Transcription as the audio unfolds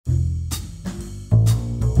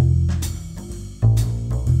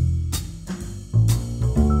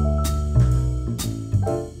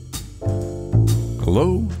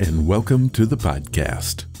Hello and welcome to the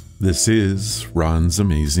podcast. This is Ron's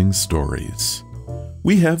Amazing Stories.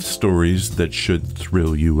 We have stories that should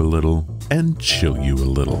thrill you a little and chill you a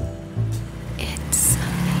little. It's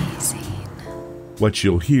amazing. What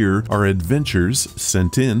you'll hear are adventures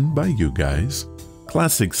sent in by you guys,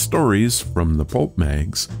 classic stories from the pulp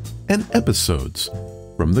mags, and episodes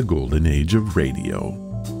from the golden age of radio.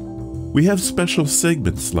 We have special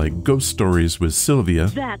segments like Ghost Stories with Sylvia.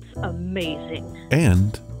 That's amazing.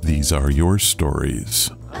 And These Are Your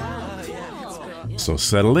Stories. So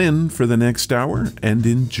settle in for the next hour and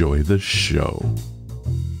enjoy the show.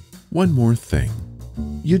 One more thing.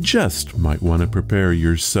 You just might want to prepare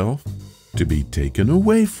yourself to be taken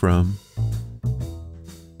away from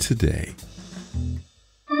today.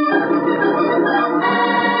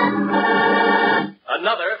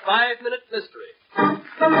 Another 5-minute mystery.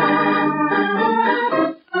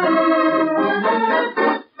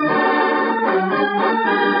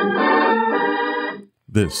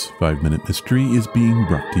 This 5-minute mystery is being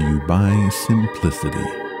brought to you by Simplicity.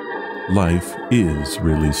 Life is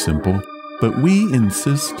really simple, but we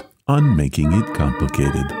insist on making it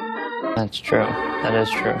complicated. That's true. That is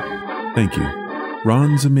true. Thank you.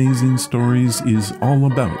 Ron's Amazing Stories is all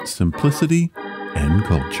about simplicity and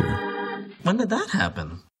culture. When did that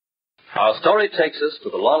happen? Our story takes us to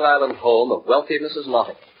the Long Island home of wealthy Mrs.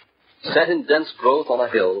 Nottingham. Set in dense growth on a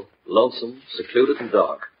hill, lonesome, secluded, and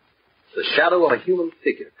dark. The shadow of a human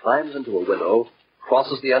figure climbs into a window,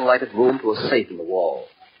 crosses the unlighted room to a safe in the wall.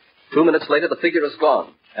 2 minutes later, the figure is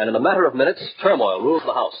gone, and in a matter of minutes, turmoil rules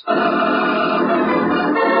the house.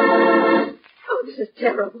 Oh, this is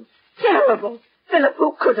terrible. Terrible. Philip,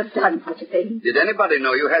 who could have done such a thing? Did anybody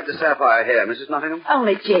know you had the sapphire here, Mrs. Nottingham?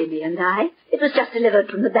 Only Jamie and I. It was just delivered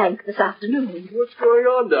from the bank this afternoon. What's going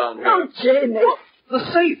on down here? Oh, Jamie. The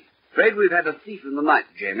safe. Afraid we've had a thief in the night,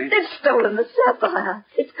 Jamie. They've stolen the sapphire.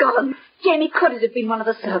 It's gone. Jamie, could it have been one of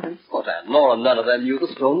the servants? But Aunt Nora, none of them knew the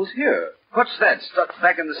stone was here. What's that stuck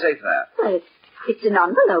back in the safe there? Why, it's an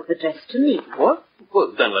envelope addressed to me. What?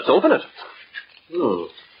 Well, then let's open it.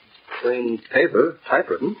 Plain paper,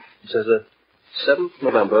 typewritten. It says, 7th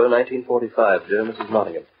November, 1945, dear Mrs.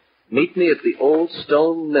 Nottingham. Meet me at the Old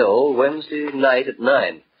Stone Mill Wednesday night at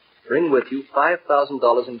 9. Bring with you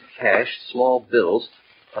 $5,000 in cash, small bills,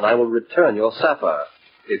 and I will return your sapphire.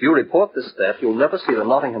 If you report this theft, you'll never see the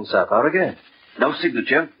Nottingham sapphire again. No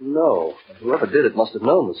signature? No. And whoever did it must have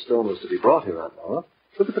known the stone was to be brought here, Aunt Nora.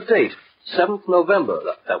 Look at the date. 7th November.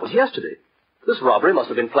 That was yesterday. This robbery must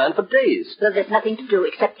have been planned for days. Well, there's nothing to do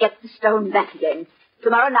except get the stone back again.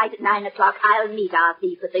 Tomorrow night at 9 o'clock, I'll meet our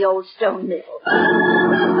thief at the Old Stone Mill.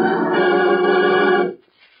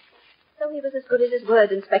 So he was as good as his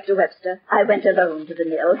word, Inspector Webster. I went alone to the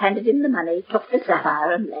mill, handed him the money, took the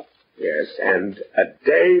sapphire, and left. Yes, and a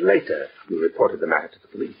day later, you reported the matter to the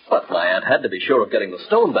police. But my aunt had to be sure of getting the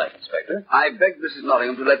stone back, Inspector. I begged Mrs.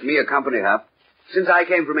 Nottingham to let me accompany her. Since I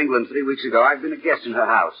came from England 3 weeks ago, I've been a guest in her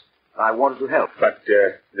house. I wanted to help. But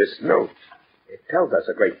this note, it tells us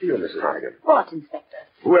a great deal, Mrs. Nottingham. What, Inspector?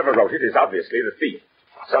 Whoever wrote it is obviously the thief.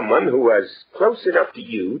 Someone who was close enough to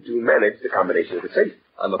you to manage the combination of the safe.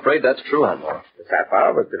 I'm afraid that's true, Aunt Nora. The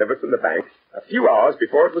sapphire was delivered from the bank a few hours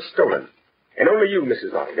before it was stolen. And only you,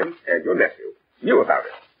 Mrs. Nottingham, and your nephew knew about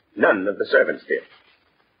it. None of the servants did.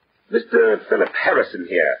 Mr. Philip Harrison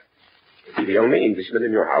here. Is he the only Englishman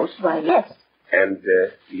in your house? Why, yes. And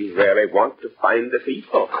do you really want to find the thief?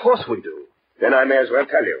 Oh, of course we do. Then I may as well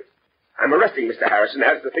tell you. I'm arresting Mr. Harrison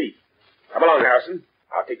as the thief. Come along, Harrison.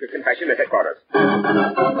 I'll take your confession at headquarters.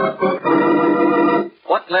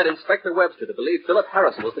 What led Inspector Webster to believe Philip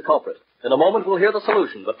Harrison was the culprit? In a moment, we'll hear the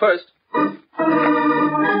solution. But first...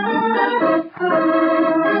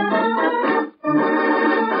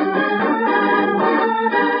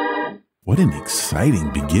 What an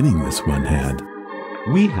exciting beginning this one had.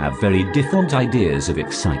 We have very different ideas of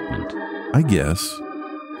excitement. I guess.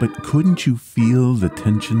 But couldn't you feel the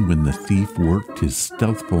tension when the thief worked his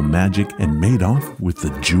stealthful magic and made off with the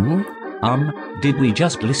jewel? Did we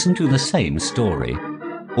just listen to the same story?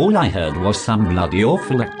 All I heard was some bloody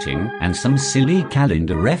awful acting and some silly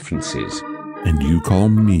calendar references. And you call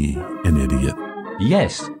me an idiot?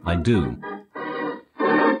 Yes, I do.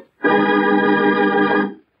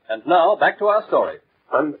 And now, back to our story.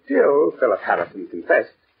 Until Philip Harrison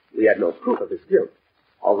confessed, we had no proof of his guilt,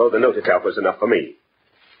 although the note itself was enough for me.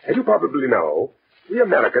 As you probably know, we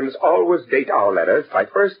Americans always date our letters by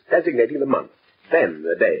first designating the month, then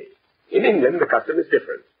the day. In England, the custom is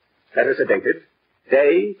different. Letters are dated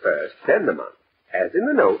day first, then the month. As in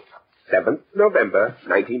the note, 7th November,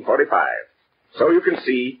 1945. So you can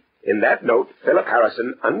see, in that note, Philip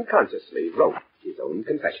Harrison unconsciously wrote his own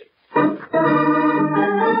confession.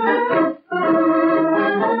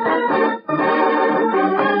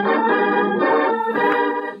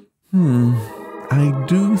 I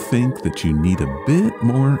do think that you need a bit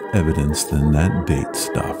more evidence than that date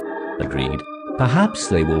stuff. Agreed. Perhaps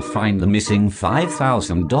they will find the missing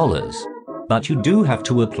 $5,000. But you do have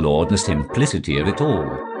to applaud the simplicity of it all.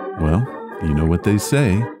 Well, you know what they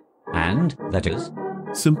say. And that is?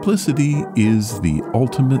 Simplicity is the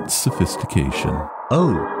ultimate sophistication.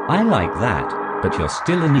 Oh, I like that, but you're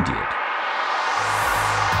still an idiot.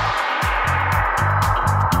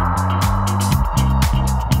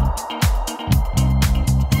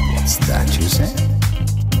 Is that you say?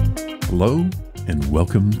 Hello, and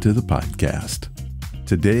welcome to the podcast.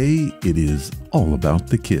 Today, it is all about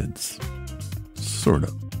the kids. Sort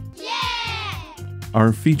of.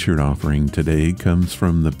 Our featured offering today comes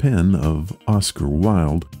from the pen of Oscar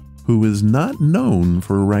Wilde, who is not known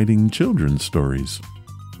for writing children's stories.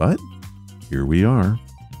 But here we are.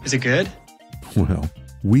 Is it good? Well,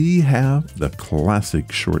 we have the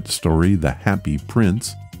classic short story, The Happy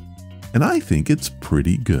Prince, and I think it's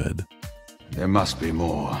pretty good. There must be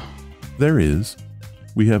more. There is.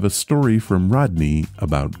 We have a story from Rodney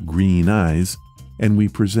about green eyes, and we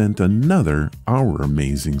present another Our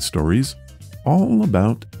Amazing Stories, all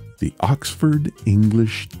about the Oxford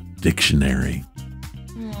English Dictionary.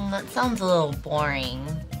 That sounds a little boring.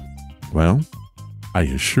 Well, I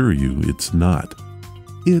assure you it's not.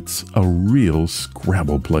 It's a real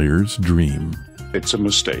Scrabble player's dream. It's a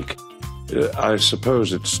mistake. I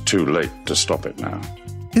suppose it's too late to stop it now.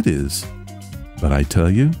 It is. But I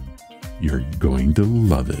tell you, you're going to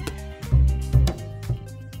love it.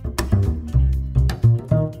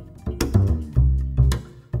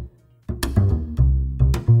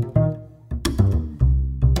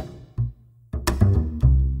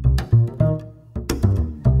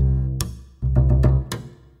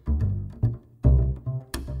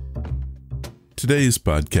 Today's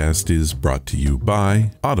podcast is brought to you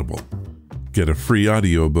by Audible. Get a free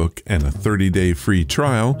audiobook and a 30-day free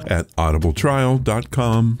trial at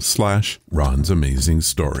audibletrial.com/Ron's Amazing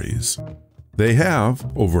Stories. They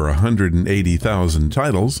have over 180,000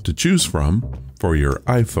 titles to choose from for your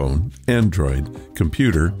iPhone, Android,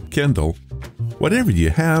 computer, Kindle. Whatever you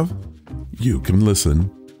have, you can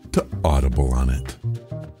listen to Audible on it.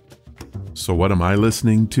 So what am I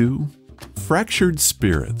listening to? Fractured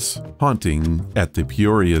Spirits, Haunting at the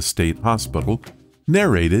Peoria State Hospital,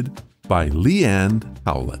 narrated by Leanne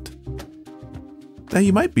Howlett. Now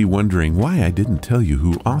you might be wondering why I didn't tell you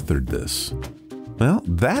who authored this. Well,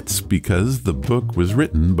 that's because the book was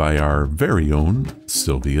written by our very own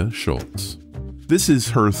Sylvia Schultz. This is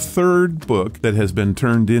her third book that has been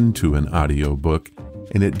turned into an audiobook,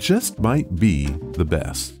 and it just might be the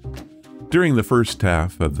best. During the first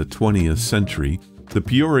half of the 20th century, the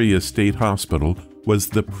Peoria State Hospital was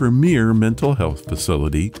the premier mental health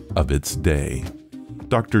facility of its day.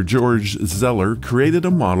 Dr. George Zeller created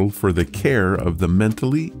a model for the care of the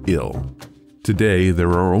mentally ill. Today,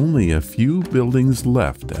 there are only a few buildings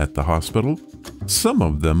left at the hospital. Some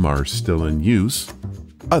of them are still in use.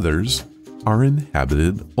 Others are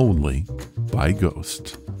inhabited only by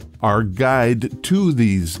ghosts. Our guide to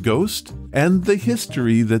these ghosts and the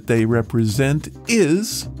history that they represent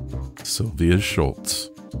is Sylvia Schultz.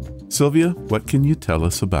 Sylvia, what can you tell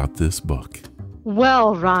us about this book?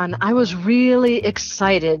 Well, Ron, I was really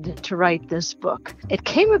excited to write this book. It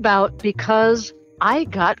came about because I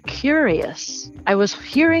got curious. I was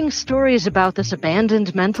hearing stories about this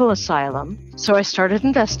abandoned mental asylum, so I started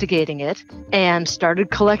investigating it and started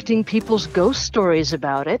collecting people's ghost stories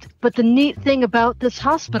about it. But the neat thing about this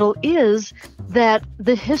hospital is that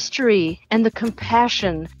the history and the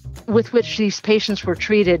compassion with which these patients were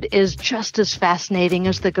treated is just as fascinating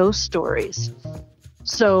as the ghost stories.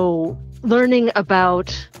 So learning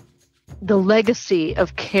about the legacy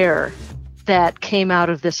of care that came out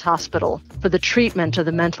of this hospital for the treatment of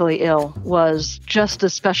the mentally ill was just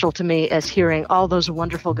as special to me as hearing all those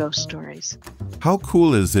wonderful ghost stories. How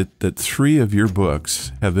cool is it that 3 of your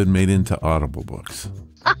books have been made into Audible books?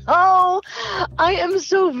 Oh, I am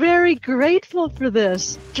so very grateful for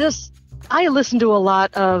this. I listen to a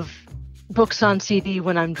lot of books on CD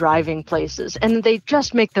when I'm driving places, and they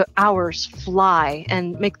just make the hours fly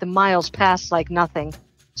and make the miles pass like nothing.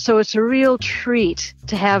 So it's a real treat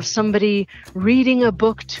to have somebody reading a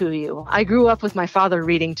book to you. I grew up with my father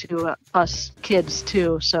reading to us kids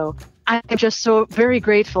too, so I'm just so very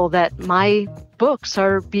grateful that my books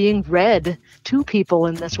are being read to people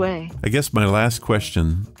in this way. I guess my last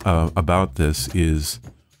question about this is,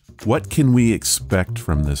 what can we expect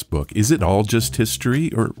from this book? Is it all just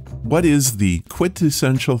history, or what is the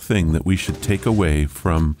quintessential thing that we should take away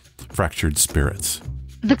from Fractured Spirits?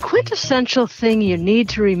 The quintessential thing you need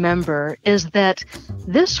to remember is that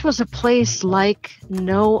this was a place like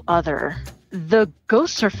no other. The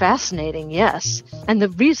ghosts are fascinating, yes, and the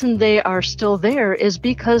reason they are still there is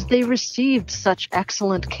because they received such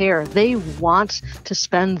excellent care. They want to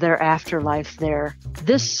spend their afterlife there.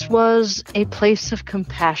 This was a place of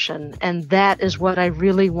compassion, and that is what I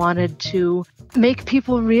really wanted to make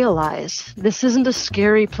people realize. This isn't a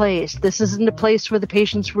scary place. This isn't a place where the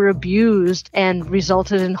patients were abused and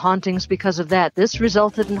resulted in hauntings because of that. This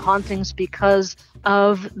resulted in hauntings because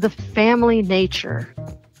of the family nature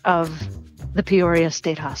of the Peoria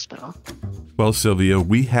State Hospital. Well, Sylvia,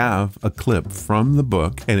 we have a clip from the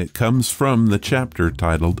book, and it comes from the chapter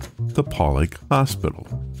titled The Pollock Hospital.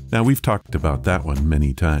 Now, we've talked about that one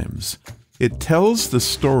many times. It tells the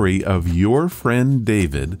story of your friend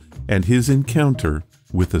David and his encounter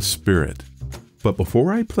with a spirit. But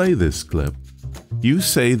before I play this clip, you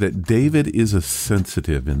say that David is a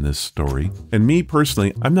sensitive in this story, and me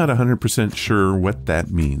personally, I'm not 100% sure what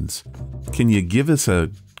that means. Can you give us a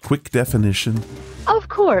quick definition? Of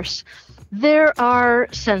course. There are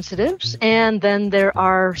sensitives, and then there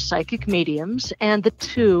are psychic mediums, and the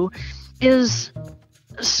two is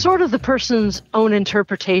sort of the person's own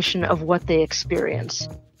interpretation of what they experience.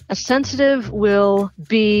 A sensitive will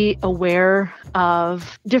be aware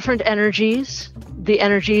of different energies, the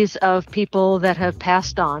energies of people that have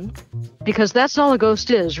passed on, because that's all a ghost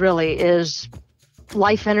is, really, is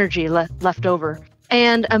life energy left over.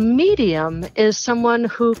 And a medium is someone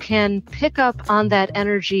who can pick up on that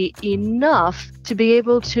energy enough to be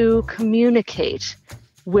able to communicate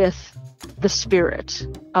with the spirit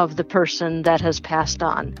of the person that has passed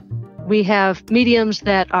on. We have mediums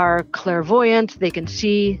that are clairvoyant. They can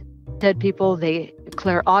see dead people. They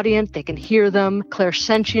clairaudient. They can hear them.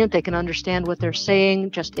 Clairsentient. They can understand what they're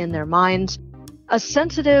saying just in their minds. A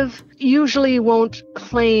sensitive usually won't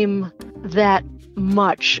claim that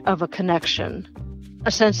much of a connection. A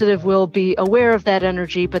sensitive will be aware of that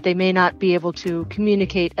energy, but they may not be able to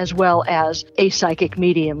communicate as well as a psychic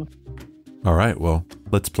medium. All right, well,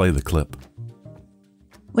 let's play the clip.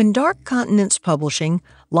 When Dark Continents Publishing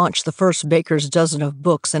launched the first Baker's Dozen of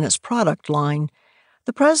books in its product line,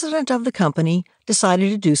 the president of the company decided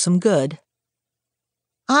to do some good.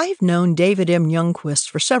 I've known David M. Youngquist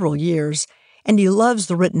for several years, and he loves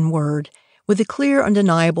the written word with a clear,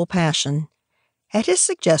 undeniable passion. At his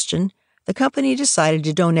suggestion, the company decided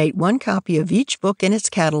to donate one copy of each book in its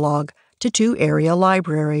catalog to 2 area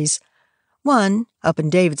libraries. One, up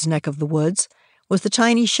in David's neck of the woods, was the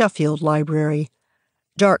tiny Sheffield Library.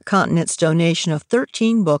 Dark Continent's donation of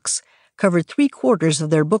 13 books covered 3/4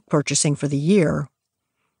 of their book purchasing for the year.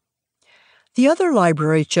 The other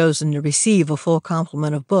library chosen to receive a full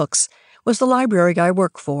complement of books was the library I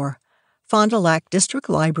work for, Fond du Lac District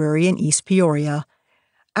Library in East Peoria.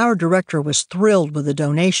 Our director was thrilled with the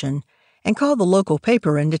donation and called the local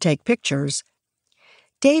paper in to take pictures.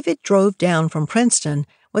 David drove down from Princeton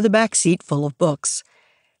with a back seat full of books.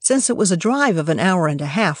 Since it was a drive of an hour and a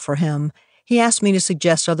half for him, he asked me to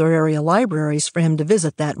suggest other area libraries for him to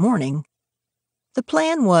visit that morning. The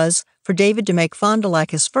plan was for David to make Fond du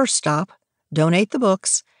Lac his first stop, donate the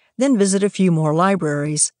books, then visit a few more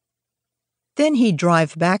libraries. Then he'd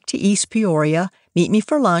drive back to East Peoria, meet me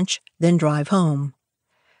for lunch, then drive home.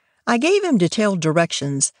 I gave him detailed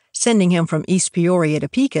directions, sending him from East Peoria to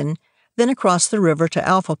Pekin, then across the river to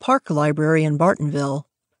Alpha Park Library in Bartonville.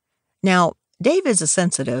 Now, David's a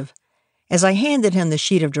sensitive. As I handed him the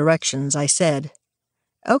sheet of directions, I said,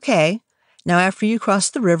 "Okay, now after you cross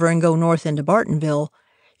the river and go north into Bartonville,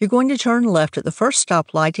 you're going to turn left at the first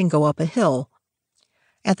stoplight and go up a hill.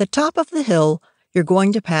 At the top of the hill, you're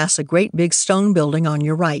going to pass a great big stone building on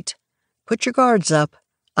your right. Put your guards up.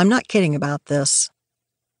 I'm not kidding about this."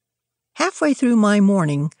 Halfway through my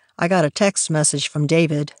morning, I got a text message from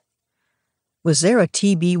David. "Was there a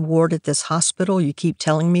TB ward at this hospital you keep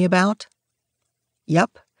telling me about?"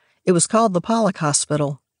 "Yep. It was called the Pollock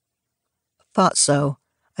Hospital." "Thought so.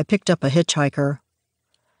 I picked up a hitchhiker."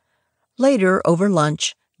 Later, over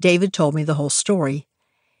lunch, David told me the whole story.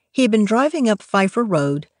 He had been driving up Pfeiffer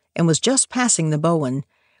Road and was just passing the Bowen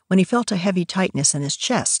when he felt a heavy tightness in his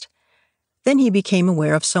chest. Then he became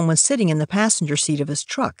aware of someone sitting in the passenger seat of his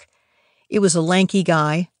truck. It was a lanky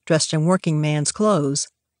guy, dressed in working man's clothes.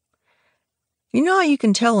 You know how you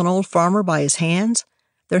can tell an old farmer by his hands?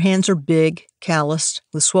 Their hands are big, calloused,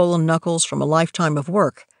 with swollen knuckles from a lifetime of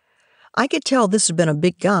work. I could tell this had been a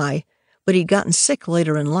big guy, but he'd gotten sick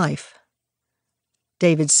later in life.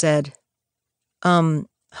 David said,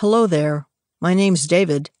 "Hello there. My name's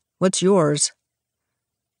David. What's yours?"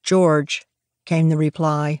 "George," came the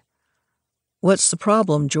reply. "What's the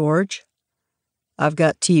problem, George?" I've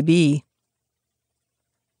got TB.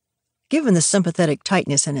 Given the sympathetic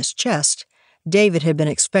tightness in his chest, David had been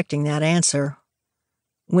expecting that answer.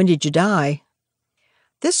 When did you die?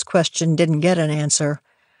 This question didn't get an answer.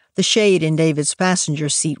 The shade in David's passenger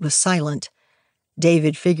seat was silent.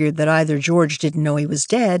 David figured that either George didn't know he was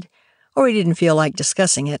dead, or he didn't feel like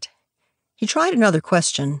discussing it. He tried another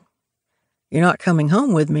question. You're not coming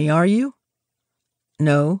home with me, are you?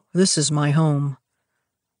 No, this is my home.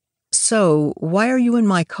 So, why are you in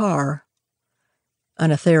my car?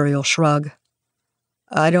 An ethereal shrug.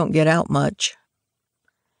 I don't get out much.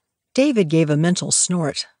 David gave a mental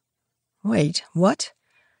snort. Wait, what?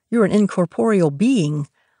 You're an incorporeal being.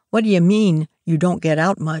 What do you mean, you don't get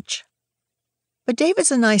out much? But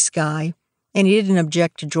David's a nice guy, and he didn't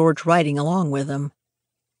object to George riding along with him.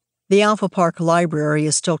 The Alpha Park Library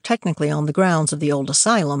is still technically on the grounds of the old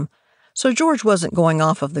asylum, so George wasn't going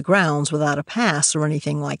off of the grounds without a pass or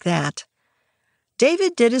anything like that.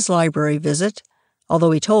 David did his library visit,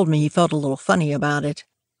 although he told me he felt a little funny about it.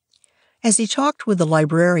 As he talked with the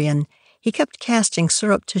librarian, he kept casting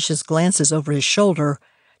surreptitious glances over his shoulder,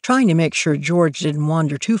 trying to make sure George didn't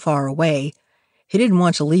wander too far away. He didn't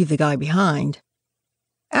want to leave the guy behind.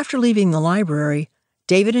 After leaving the library,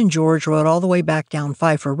 David and George rode all the way back down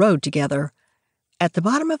Pfeiffer Road together. At the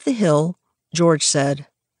bottom of the hill, George said,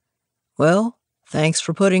 Well, thanks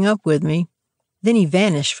for putting up with me. Then he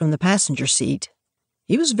vanished from the passenger seat.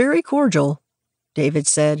 He was very cordial, David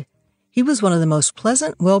said. He was one of the most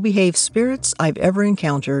pleasant, well-behaved spirits I've ever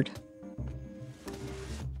encountered.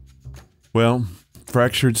 Well,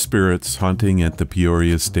 fractured spirits haunting at the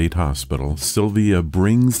Peoria State Hospital, Sylvia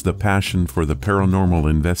brings the passion for the paranormal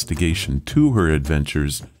investigation to her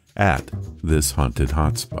adventures at this haunted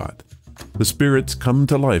hotspot. The spirits come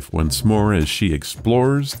to life once more as she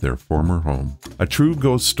explores their former home. A true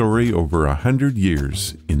ghost story over 100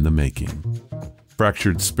 years in the making.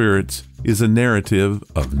 Fractured Spirits is a narrative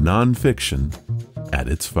of nonfiction at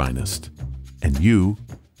its finest. And you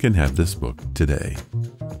can have this book today.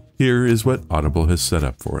 Here is what Audible has set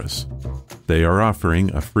up for us. They are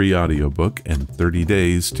offering a free audiobook and 30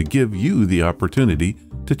 days to give you the opportunity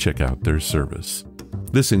to check out their service.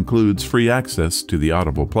 This includes free access to the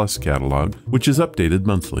Audible Plus catalog, which is updated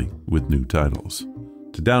monthly with new titles.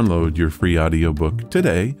 To download your free audiobook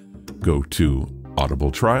today, go to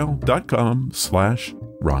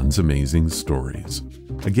audibletrial.com/Ron's Amazing Stories.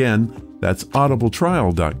 Again, that's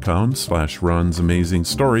audibletrial.com/Ron's Amazing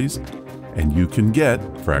Stories, and you can get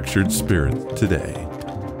Fractured Spirit today.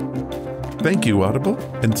 Thank you, Audible,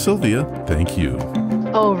 and Sylvia, thank you.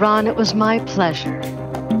 Oh, Ron, it was my pleasure.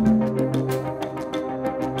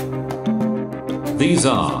 These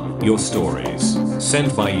are your stories,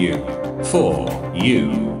 sent by you, for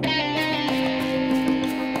you.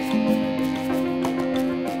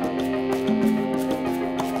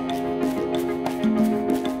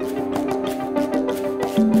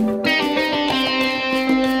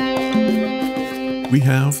 We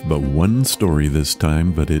have but one story this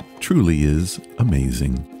time, but it truly is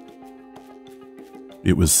amazing.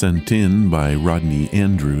 It was sent in by Rodney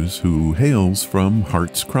Andrews, who hails from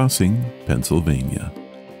Harts Crossing, Pennsylvania.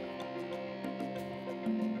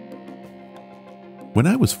 When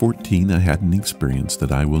I was 14, I had an experience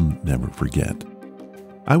that I will never forget.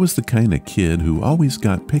 I was the kind of kid who always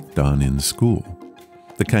got picked on in school,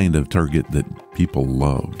 the kind of target that people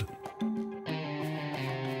loved.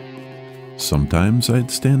 Sometimes I'd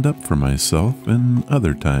stand up for myself, and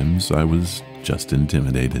other times I was just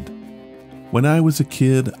intimidated. When I was a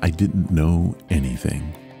kid, I didn't know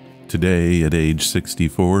anything. Today, at age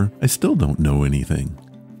 64, I still don't know anything.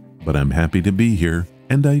 But I'm happy to be here,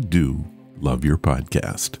 and I do love your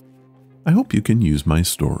podcast. I hope you can use my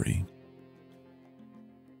story.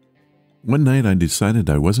 One night I decided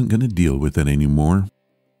I wasn't going to deal with it anymore,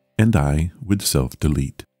 and I would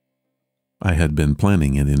self-delete. I had been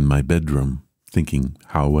planning it in my bedroom, thinking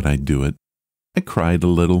how would I do it. I cried a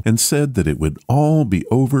little and said that it would all be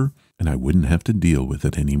over and I wouldn't have to deal with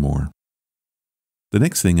it anymore. The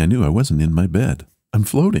next thing I knew, I wasn't in my bed. I'm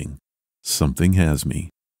floating. Something has me.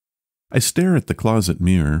 I stare at the closet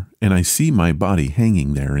mirror and I see my body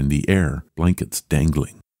hanging there in the air, blankets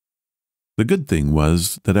dangling. The good thing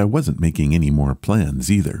was that I wasn't making any more plans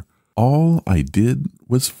either. All I did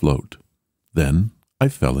was float. Then I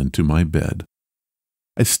fell into my bed.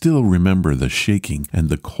 I still remember the shaking and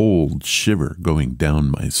the cold shiver going down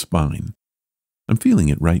my spine. I'm feeling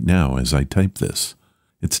it right now as I type this.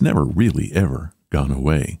 It's never really ever gone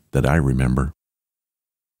away that I remember.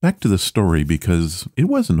 Back to the story because it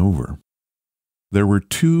wasn't over. There were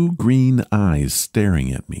two green eyes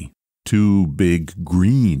staring at me. Two big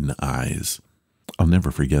green eyes. I'll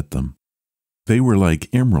never forget them. They were like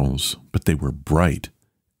emeralds, but they were bright,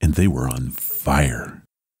 and they were on fire.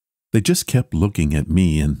 They just kept looking at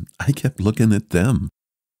me, and I kept looking at them.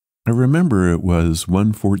 I remember it was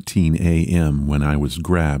 1:14 a.m. when I was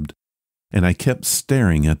grabbed, and I kept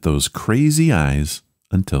staring at those crazy eyes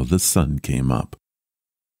until the sun came up.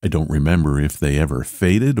 I don't remember if they ever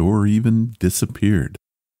faded or even disappeared.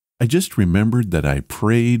 I just remembered that I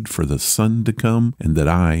prayed for the sun to come and that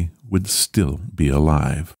I would still be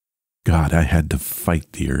alive. God, I had to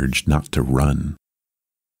fight the urge not to run.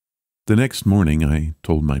 The next morning, I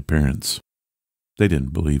told my parents. They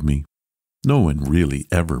didn't believe me. No one really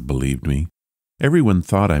ever believed me. Everyone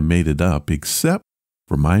thought I made it up except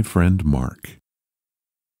for my friend Mark.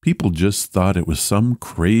 People just thought it was some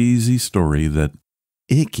crazy story that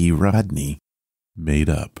Icky Rodney made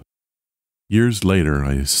up. Years later,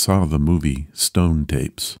 I saw the movie Stone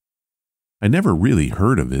Tapes. I never really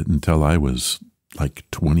heard of it until I was like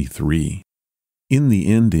 23. In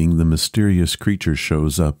the ending, the mysterious creature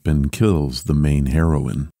shows up and kills the main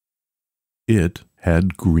heroine. It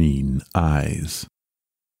had green eyes.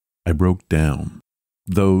 I broke down.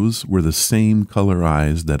 Those were the same color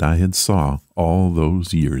eyes that I had saw all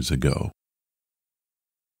those years ago.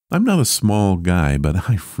 I'm not a small guy, but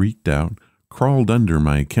I freaked out, crawled under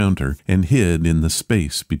my counter, and hid in the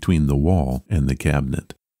space between the wall and the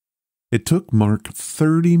cabinet. It took Mark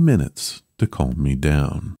 30 minutes to calm me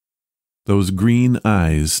down. Those green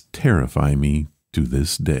eyes terrify me to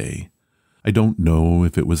this day. I don't know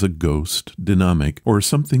if it was a ghost, dynamic, or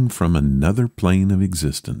something from another plane of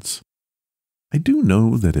existence. I do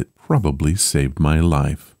know that it probably saved my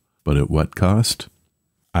life, but at what cost?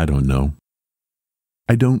 I don't know.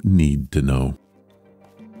 I don't need to know.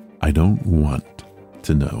 I don't want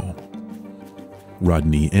to know.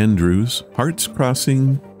 Rodney Andrews, Hearts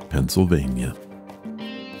Crossing, Pennsylvania.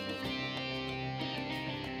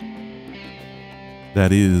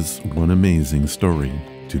 That is one amazing story,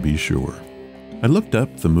 to be sure. I looked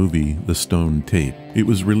up the movie The Stone Tape. It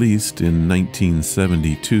was released in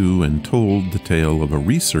 1972 and told the tale of a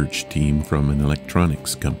research team from an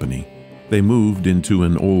electronics company. They moved into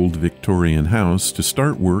an old Victorian house to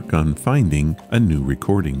start work on finding a new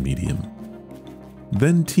recording medium.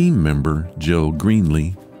 Then team member Jill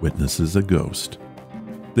Greenlee witnesses a ghost.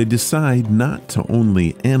 They decide not to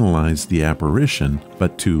only analyze the apparition,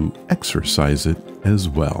 but to exorcise it as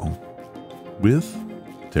well, with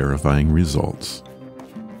terrifying results.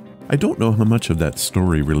 I don't know how much of that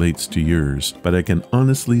story relates to yours, but I can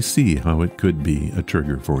honestly see how it could be a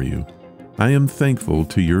trigger for you. I am thankful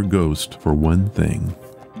to your ghost for one thing.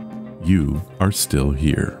 You are still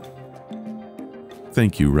here.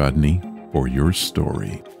 Thank you, Rodney, for your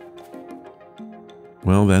story.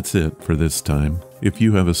 Well, that's it for this time. If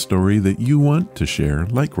you have a story that you want to share,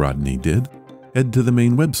 like Rodney did, head to the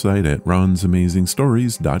main website at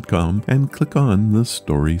ronsamazingstories.com and click on the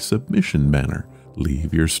story submission banner.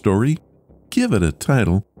 Leave your story, give it a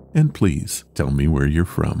title, and please tell me where you're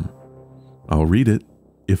from. I'll read it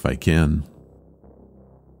if I can.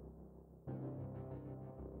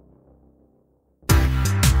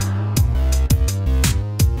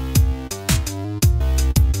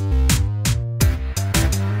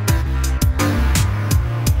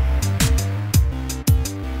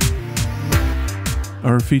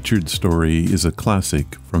 Our featured story is a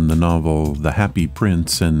classic from the novel The Happy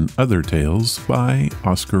Prince and Other Tales by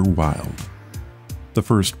Oscar Wilde. The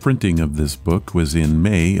first printing of this book was in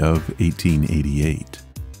May of 1888.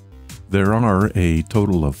 There are a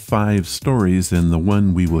total of 5 stories, and the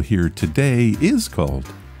one we will hear today is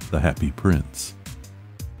called The Happy Prince.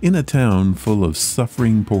 In a town full of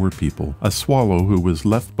suffering poor people, a swallow who was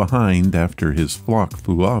left behind after his flock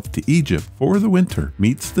flew off to Egypt for the winter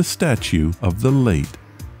meets the statue of the late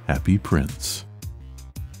Happy Prince.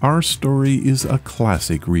 Our story is a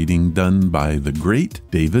classic reading done by the great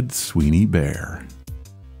David Sweeney-Bear.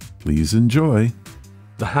 Please enjoy.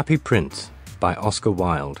 The Happy Prince by Oscar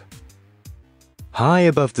Wilde. High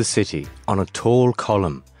above the city, on a tall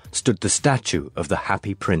column, stood the statue of the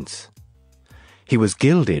Happy Prince. He was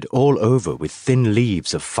gilded all over with thin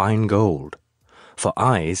leaves of fine gold. For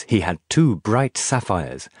eyes he had 2 bright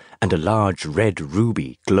sapphires, and a large red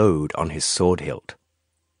ruby glowed on his sword hilt.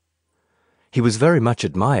 He was very much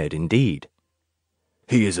admired indeed.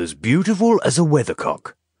 "He is as beautiful as a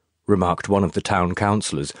weathercock," remarked one of the town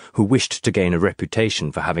councillors, who wished to gain a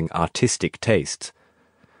reputation for having artistic tastes.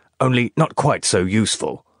 "Only not quite so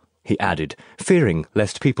useful," he added, fearing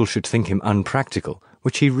lest people should think him unpractical,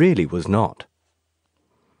 which he really was not.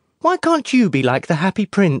 "Why can't you be like the Happy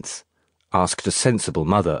Prince?" asked a sensible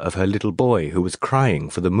mother of her little boy who was crying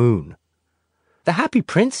for the moon. "The Happy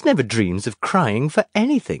Prince never dreams of crying for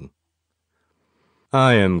anything."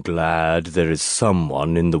 I am glad there is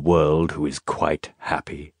someone in the world who is quite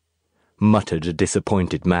happy, muttered a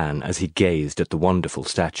disappointed man as he gazed at the wonderful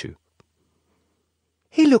statue.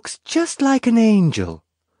 He looks just like an angel,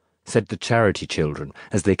 said the charity children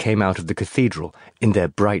as they came out of the cathedral in their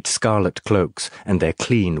bright scarlet cloaks and their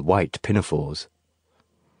clean white pinafores.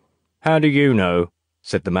 How do you know?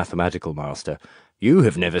 Said the mathematical master. You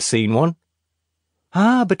have never seen one.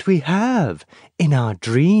 Ah, but we have, in our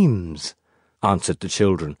dreams, answered the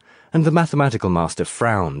children, and the mathematical master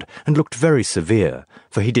frowned and looked very severe,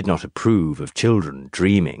 for he did not approve of children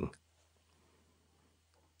dreaming.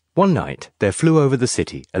 One night there flew over the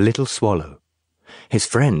city a little swallow. His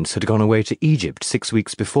friends had gone away to Egypt 6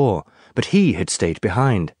 weeks before, but he had stayed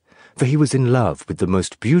behind, for he was in love with the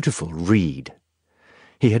most beautiful reed.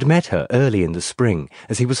 He had met her early in the spring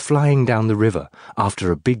as he was flying down the river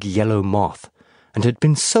after a big yellow moth, and had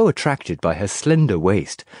been so attracted by her slender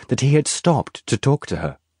waist that he had stopped to talk to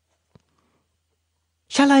her.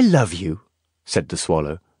 "Shall I love you?" said the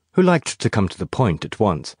swallow, who liked to come to the point at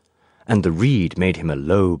once, and the reed made him a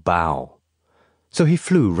low bow. So he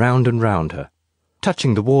flew round and round her,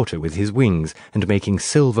 touching the water with his wings and making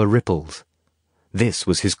silver ripples. This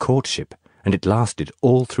was his courtship, and it lasted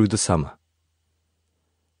all through the summer.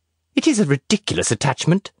 "It is a ridiculous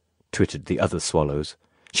attachment," twittered the other swallows.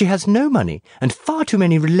 "She has no money and far too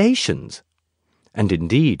many relations." And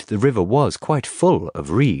indeed the river was quite full of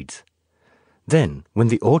reeds. Then, when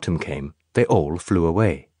the autumn came, they all flew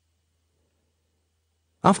away.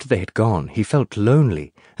 After they had gone, he felt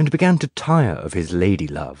lonely and began to tire of his lady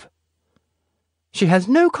love. "She has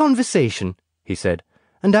no conversation," he said,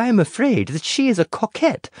 "and I am afraid that she is a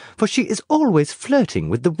coquette, for she is always flirting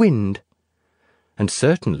with the wind." And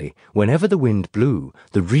certainly, whenever the wind blew,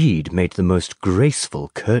 the reed made the most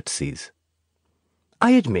graceful curtsies.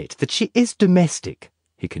 "I admit that she is domestic,"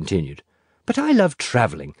 he continued, "but I love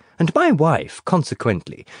travelling, and my wife,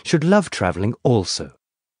 consequently, should love travelling also.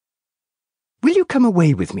 Will you come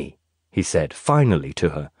away with me?" he said finally to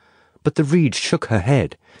her, but the reed shook her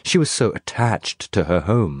head. She was so attached to her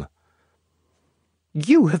home.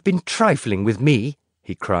 "You have been trifling with me,"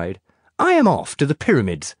 he cried. "I am off to the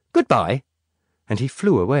pyramids. Goodbye." And he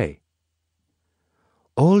flew away.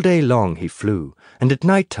 All day long he flew, and at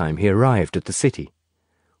night time he arrived at the city.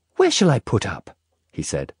 "Where shall I put up?" he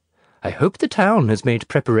said. "I hope the town has made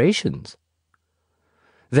preparations."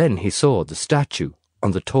 Then he saw the statue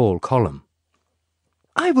on the tall column.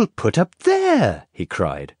 "I will put up there," he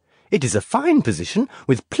cried. "It is a fine position,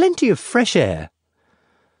 with plenty of fresh air."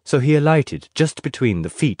 So he alighted just between the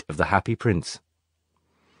feet of the happy prince.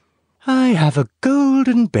 "I have a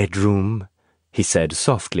golden bedroom," he said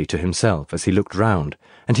softly to himself as he looked round,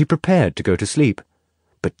 and he prepared to go to sleep.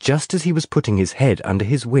 But just as he was putting his head under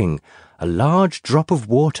his wing, a large drop of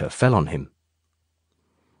water fell on him.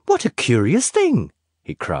 "What a curious thing!"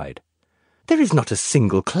 he cried. "There is not a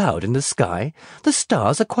single cloud in the sky. The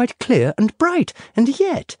stars are quite clear and bright, and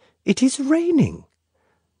yet it is raining.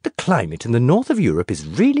 The climate in the north of Europe is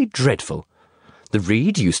really dreadful. The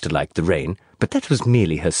reed used to like the rain, but that was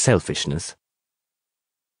merely her selfishness."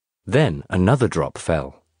 Then another drop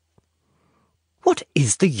fell. "What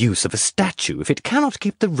is the use of a statue if it cannot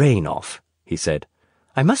keep the rain off?" he said.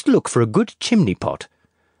 "I must look for a good chimney pot,"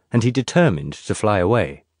 and he determined to fly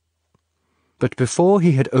away. But before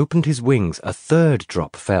he had opened his wings, a third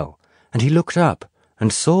drop fell, and he looked up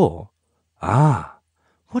and saw...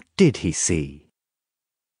 what did he see?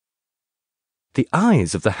 The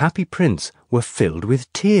eyes of the happy prince were filled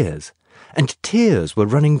with tears, and tears were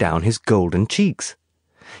running down his golden cheeks.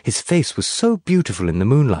 His face was so beautiful in the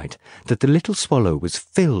moonlight that the little swallow was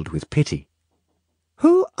filled with pity.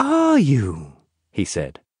 "Who are you?" he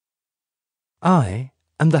said. "I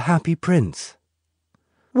am the happy prince."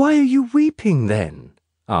 "Why are you weeping, then?"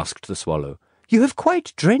 asked the swallow. "You have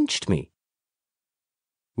quite drenched me."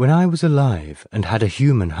 "When I was alive and had a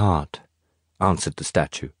human heart," answered the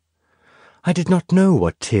statue, "I did not know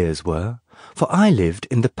what tears were, for I lived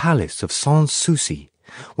in the palace of Sans Souci,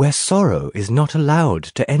 where sorrow is not allowed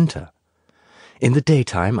to enter. In the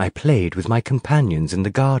daytime I played with my companions in the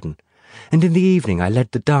garden, and in the evening I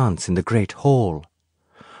led the dance in the great hall.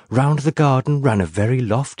 Round the garden ran a very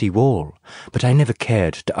lofty wall, but I never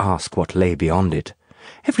cared to ask what lay beyond it.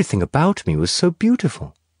 Everything about me was so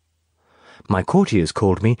beautiful. My courtiers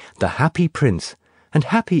called me the happy prince, and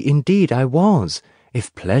happy indeed I was,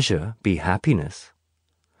 if pleasure be happiness.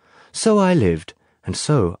 So I lived, and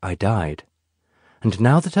so I died. And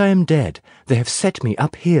now that I am dead, they have set me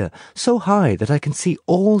up here so high that I can see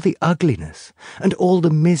all the ugliness and all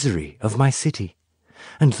the misery of my city.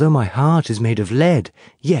 And though my heart is made of lead,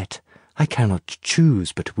 yet I cannot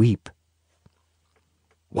choose but weep."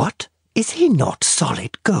 "What? Is he not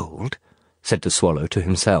solid gold?" said the Swallow to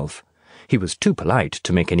himself. He was too polite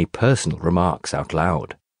to make any personal remarks out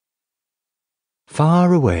loud.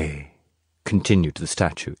 "Far away," continued the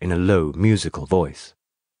statue in a low, musical voice.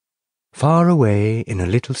 "Far away in a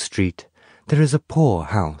little street there is a poor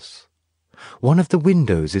house. One of the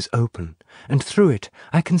windows is open, and through it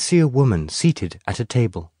I can see a woman seated at a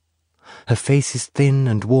table. Her face is thin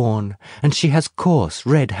and worn, and she has coarse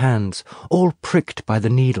red hands, all pricked by the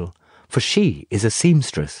needle, for she is a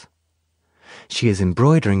seamstress. She is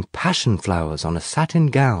embroidering passion flowers on a satin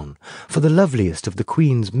gown for the loveliest of the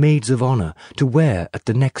Queen's maids of honour to wear at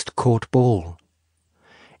the next court ball.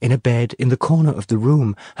 In a bed in the corner of the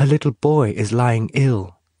room her little boy is lying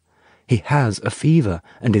ill. He has a fever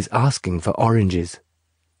and is asking for oranges.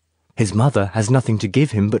 His mother has nothing to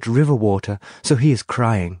give him but river water, so he is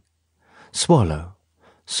crying. Swallow,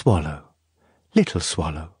 swallow, little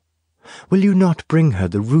swallow, will you not bring her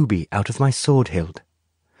the ruby out of my sword hilt?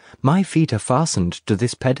 My feet are fastened to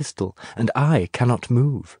this pedestal, and I cannot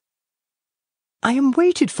move." "I am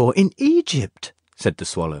waited for in Egypt," said the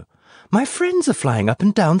Swallow. "My friends are flying up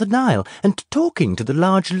and down the Nile and talking to the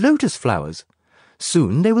large lotus flowers.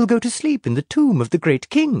 Soon they will go to sleep in the tomb of the great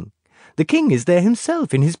king. The king is there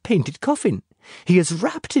himself in his painted coffin. He is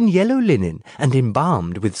wrapped in yellow linen and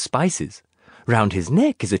embalmed with spices. Round his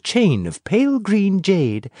neck is a chain of pale green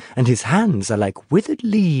jade, and his hands are like withered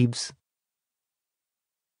leaves."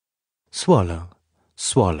 "Swallow,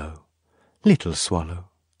 swallow, little swallow,"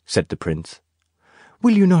 said the prince,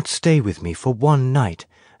 "will you not stay with me for one night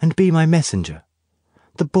and be my messenger?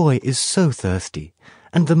 The boy is so thirsty,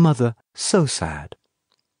 and the mother so sad."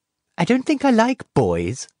 "I don't think I like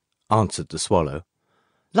boys," answered the Swallow.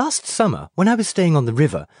 "Last summer, when I was staying on the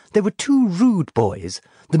river, there were 2 rude boys,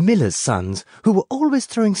 the miller's sons, who were always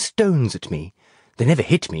throwing stones at me. They never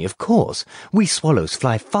hit me, of course. We swallows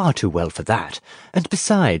fly far too well for that. And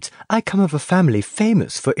besides, I come of a family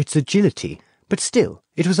famous for its agility, but still,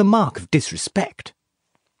 it was a mark of disrespect."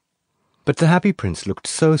 But the Happy Prince looked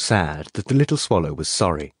so sad that the little Swallow was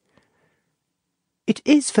sorry. "It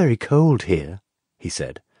is very cold here," he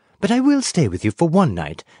said, "but I will stay with you for one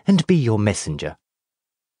night and be your messenger."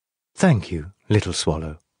 "Thank you, little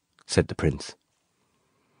Swallow," said the prince.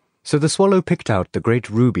 So the Swallow picked out the great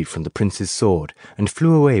ruby from the prince's sword and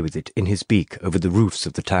flew away with it in his beak over the roofs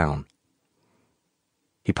of the town.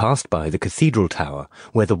 He passed by the cathedral tower,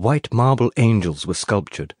 where the white marble angels were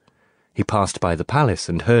sculptured. He passed by the palace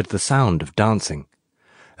and heard the sound of dancing.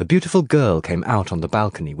 A beautiful girl came out on the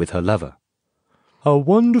balcony with her lover. "How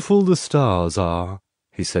wonderful the stars are,"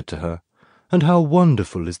 he said to her, "and how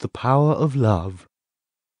wonderful is the power of love."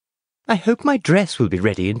 "I hope my dress will be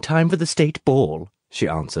ready in time for the state ball," she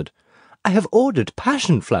answered. "I have ordered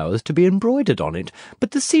passion flowers to be embroidered on it,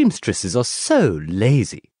 but the seamstresses are so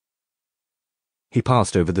lazy." He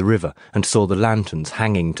passed over the river and saw the lanterns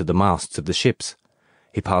hanging to the masts of the ships.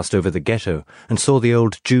 He passed over the ghetto and saw the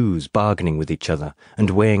old Jews bargaining with each other and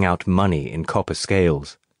weighing out money in copper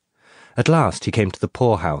scales. At last he came to the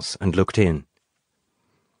poorhouse and looked in.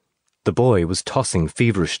 The boy was tossing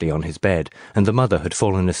feverishly on his bed, and the mother had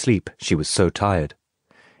fallen asleep, she was so tired.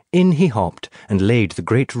 In he hopped and laid the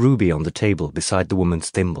great ruby on the table beside the woman's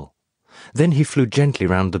thimble. Then he flew gently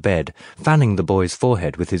round the bed, fanning the boy's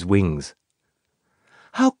forehead with his wings.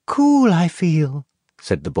 "How cool I feel,"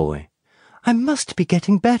 said the boy. "I must be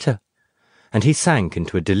getting better." And he sank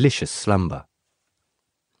into a delicious slumber.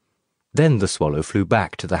 Then the Swallow flew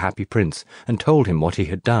back to the Happy Prince and told him what he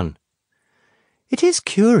had done. "It is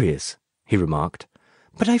curious," he remarked,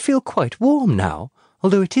 "but I feel quite warm now,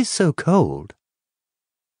 although it is so cold."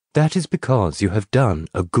 "That is because you have done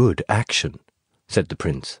a good action," said the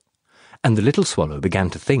prince. And the little Swallow began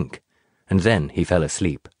to think, and then he fell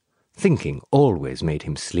asleep. Thinking always made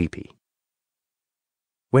him sleepy.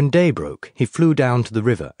 When day broke, he flew down to the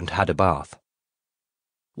river and had a bath.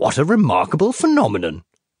 "What a remarkable phenomenon,"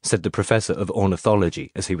 said the professor of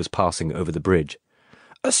ornithology as he was passing over the bridge.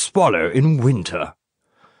 "A swallow in winter."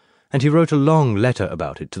 And he wrote a long letter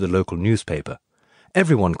about it to the local newspaper.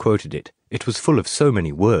 Everyone quoted it. It was full of so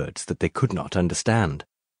many words that they could not understand.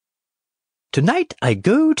 "Tonight I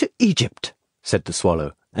go to Egypt," said the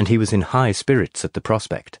Swallow, and he was in high spirits at the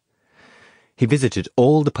prospect. He visited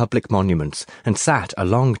all the public monuments and sat a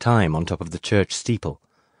long time on top of the church steeple.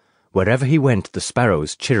 Wherever he went, the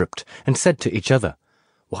sparrows chirruped and said to each other,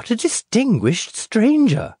 "What a distinguished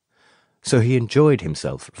stranger!" So he enjoyed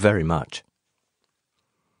himself very much.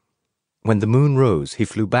 When the moon rose, he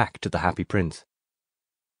flew back to the Happy Prince.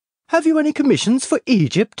 "Have you any commissions for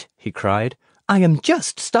Egypt?" he cried. "I am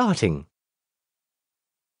just starting."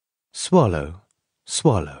 "Swallow,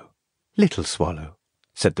 swallow, little swallow,"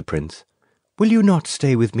 said the prince. "Will you not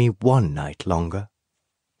stay with me one night longer?"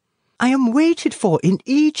 "I am waited for in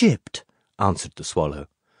Egypt," answered the swallow.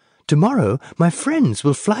 "Tomorrow my friends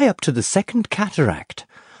will fly up to the second cataract.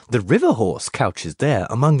 The river horse couches there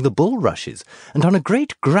among the bulrushes, and on a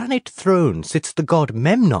great granite throne sits the god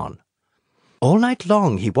Memnon. All night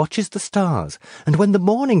long he watches the stars, and when the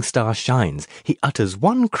morning star shines, he utters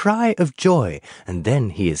one cry of joy, and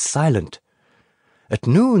then he is silent. At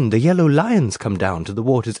noon the yellow lions come down to the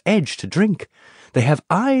water's edge to drink. They have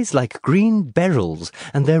eyes like green beryls,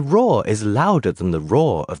 and their roar is louder than the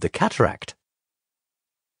roar of the cataract."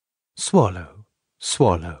 "Swallow,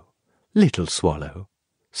 swallow, little swallow,"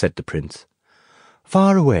 said the prince.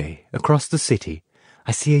 "Far away, across the city,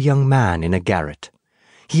 I see a young man in a garret.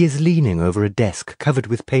 He is leaning over a desk covered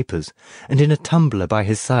with papers, and in a tumbler by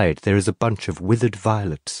his side there is a bunch of withered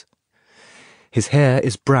violets. His hair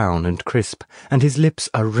is brown and crisp, and his lips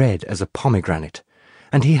are red as a pomegranate,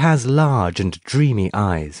 and he has large and dreamy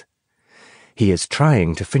eyes. He is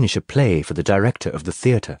trying to finish a play for the director of the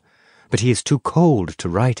theatre, but he is too cold to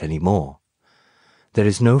write any more. There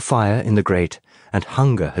is no fire in the grate, and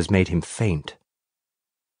hunger has made him faint."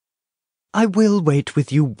 "I will wait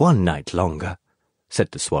with you one night longer,"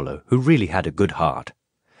 said the swallow, who really had a good heart.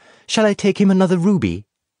 "Shall I take him another ruby?"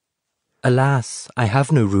 "Alas, I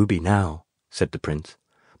have no ruby now," said the prince.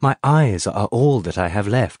 "My eyes are all that I have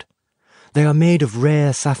left. They are made of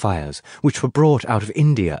rare sapphires, which were brought out of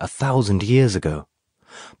India 1,000 years ago.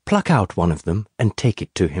 Pluck out one of them and take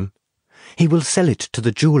it to him. He will sell it to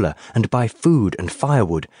the jeweller and buy food and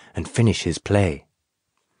firewood and finish his play."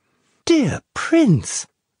 "Dear prince,"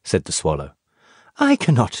 said the swallow, "I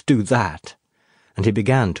cannot do that," and he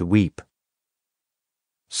began to weep.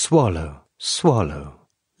 "Swallow, swallow,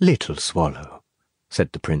 little swallow,"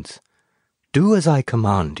 said the prince, "do as I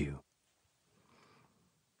command you."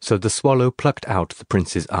 So the swallow plucked out the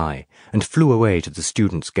prince's eye and flew away to the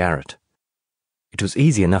student's garret. It was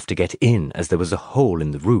easy enough to get in, as there was a hole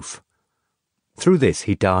in the roof. Through this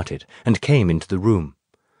he darted and came into the room.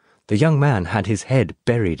 The young man had his head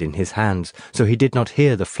buried in his hands, so he did not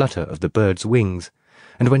hear the flutter of the bird's wings,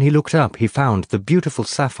 and when he looked up he found the beautiful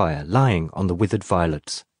sapphire lying on the withered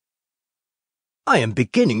violets. "I am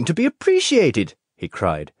beginning to be appreciated," he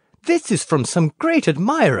cried. "This is from some great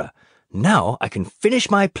admirer. Now I can finish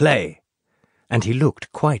my play." And he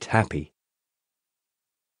looked quite happy.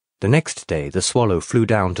 The next day the swallow flew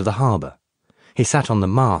down to the harbour. He sat on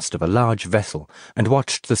the mast of a large vessel and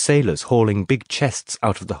watched the sailors hauling big chests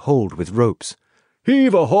out of the hold with ropes.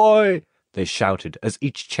 "Heave ahoy!" they shouted as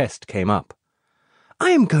each chest came up.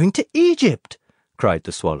 "I am going to Egypt," cried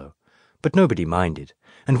the swallow, but nobody minded,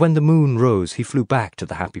 and when the moon rose he flew back to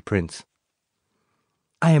the happy prince.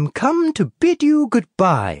 "I am come to bid you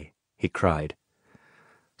goodbye," he cried.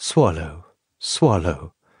 "Swallow,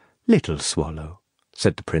 swallow, little swallow,"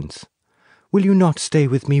 said the prince, "will you not stay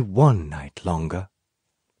with me one night longer?"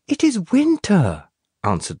 "It is winter,"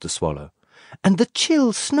 answered the swallow, "and the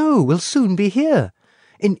chill snow will soon be here.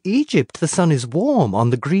 In Egypt the sun is warm on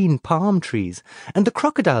the green palm trees, and the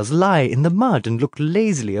crocodiles lie in the mud and look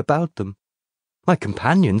lazily about them. My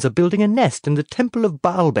companions are building a nest in the temple of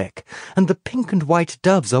Baalbec, and the pink and white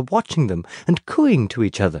doves are watching them and cooing to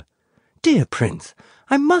each other. Dear prince,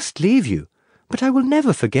 I must leave you, but I will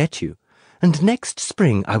never forget you, and next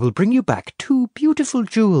spring I will bring you back 2 beautiful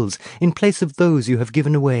jewels in place of those you have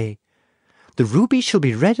given away. The ruby shall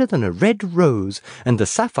be redder than a red rose, and the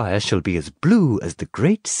sapphire shall be as blue as the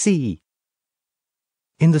great sea."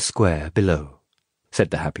 "In the square below," said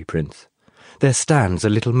the happy prince, "there stands a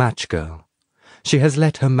little match girl. She has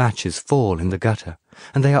let her matches fall in the gutter,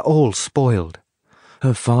 and they are all spoiled.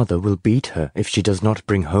 Her father will beat her if she does not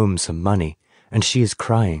bring home some money, and she is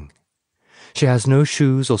crying. She has no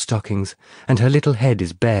shoes or stockings, and her little head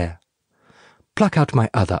is bare. Pluck out my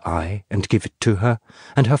other eye and give it to her,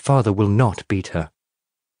 and her father will not beat her."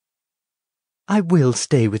 "I will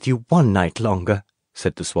stay with you one night longer,"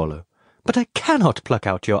 said the swallow, "but I cannot pluck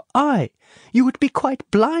out your eye. You would be quite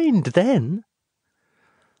blind then."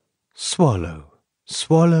 "Swallow,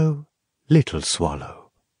 swallow, little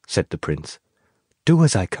swallow," said the prince, "do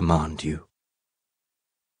as I command you."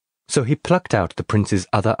 So he plucked out the prince's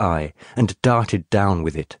other eye and darted down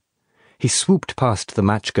with it. He swooped past the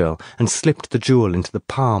match girl and slipped the jewel into the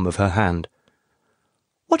palm of her hand.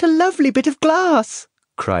 "What a lovely bit of glass!"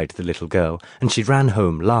 cried the little girl, and she ran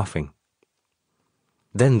home laughing.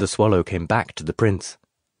 Then the swallow came back to the prince.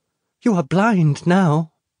 "You are blind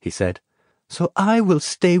now," he said, "so I will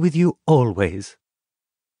stay with you always."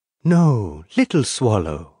 "No, little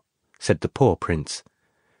swallow," said the poor prince.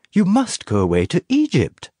 "You must go away to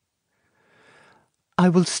Egypt." "I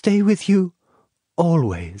will stay with you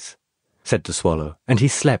always," said the swallow, and he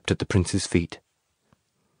slept at the prince's feet.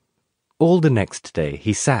 All the next day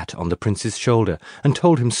he sat on the prince's shoulder and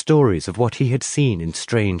told him stories of what he had seen in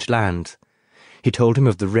strange lands. He told him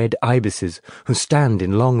of the red ibises who stand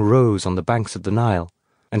in long rows on the banks of the Nile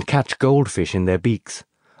and catch goldfish in their beaks,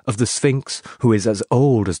 of the Sphinx who is as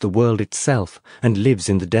old as the world itself and lives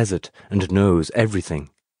in the desert and knows everything,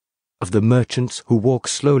 of the merchants who walk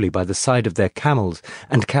slowly by the side of their camels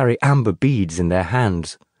and carry amber beads in their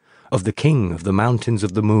hands, of the king of the mountains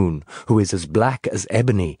of the moon, who is as black as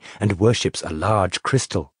ebony and worships a large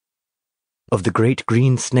crystal, of the great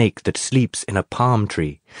green snake that sleeps in a palm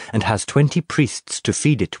tree and has 20 priests to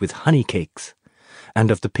feed it with honey cakes, and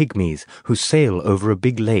of the pygmies who sail over a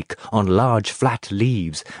big lake on large flat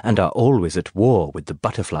leaves and are always at war with the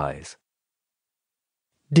butterflies.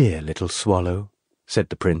 "Dear little swallow," said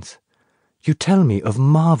the prince, "you tell me of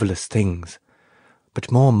marvellous things, but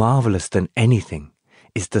more marvellous than anything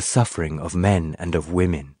is the suffering of men and of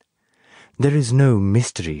women. There is no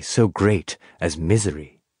mystery so great as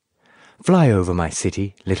misery. Fly over my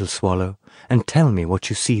city, little swallow, and tell me what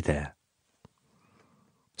you see there."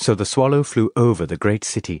 So the swallow flew over the great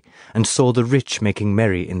city and saw the rich making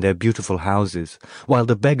merry in their beautiful houses, while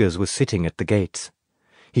the beggars were sitting at the gates.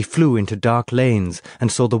 He flew into dark lanes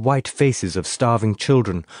and saw the white faces of starving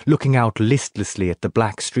children looking out listlessly at the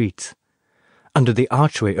black streets. Under the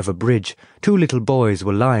archway of a bridge, 2 little boys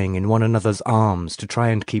were lying in one another's arms to try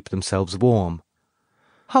and keep themselves warm.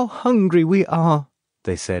 "How hungry we are,"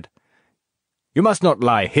 they said. "You must not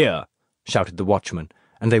lie here," shouted the watchman,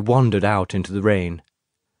 and they wandered out into the rain.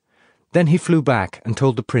 Then he flew back and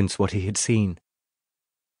told the prince what he had seen.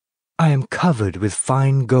 "I am covered with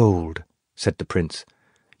fine gold," said the prince.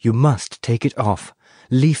 "You must take it off,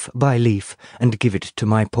 leaf by leaf, and give it to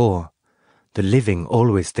my poor. The living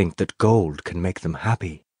always think that gold can make them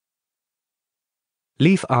happy."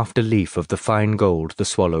 Leaf after leaf of the fine gold the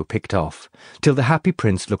swallow picked off, till the happy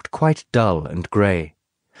prince looked quite dull and grey.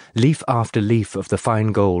 Leaf after leaf of the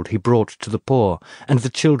fine gold he brought to the poor, and the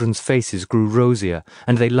children's faces grew rosier,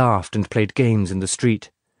 and they laughed and played games in the street.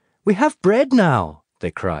 "We have bread now," they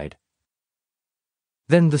cried.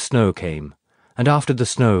 Then the snow came, and after the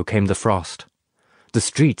snow came the frost. The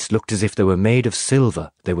streets looked as if they were made of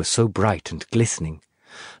silver, they were so bright and glistening.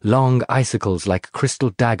 Long icicles like crystal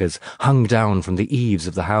daggers hung down from the eaves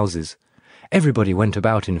of the houses. Everybody went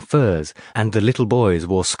about in furs, and the little boys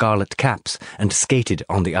wore scarlet caps and skated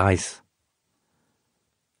on the ice.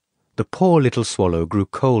 The poor little swallow grew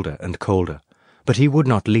colder and colder, but he would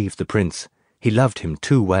not leave the prince. He loved him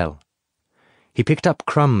too well. He picked up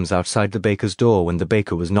crumbs outside the baker's door when the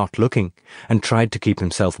baker was not looking, and tried to keep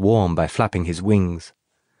himself warm by flapping his wings.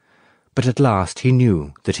 But at last he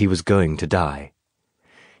knew that he was going to die.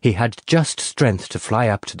 He had just strength to fly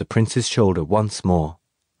up to the prince's shoulder once more.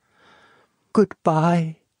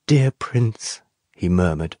 "Goodbye, dear prince," he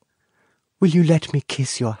murmured. "Will you let me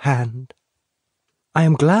kiss your hand?" "I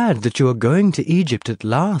am glad that you are going to Egypt at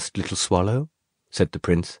last, little swallow," said the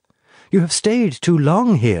prince. "You have stayed too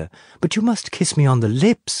long here, but you must kiss me on the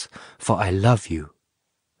lips, for I love you."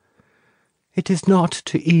 "It is not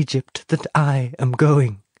to Egypt that I am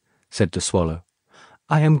going," said the swallow.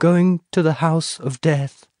 "I am going to the house of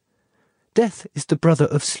death. Death is the brother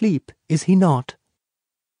of sleep, is he not?"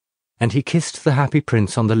 And he kissed the happy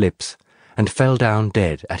prince on the lips, and fell down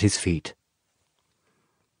dead at his feet.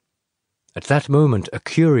 At that moment a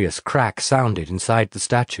curious crack sounded inside the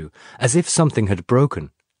statue, as if something had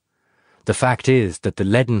broken. The fact is that the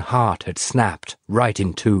leaden heart had snapped right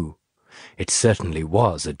in two. It certainly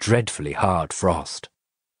was a dreadfully hard frost.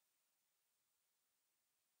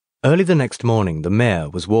 Early the next morning the mayor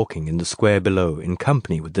was walking in the square below in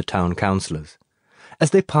company with the town councillors.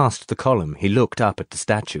 As they passed the column he looked up at the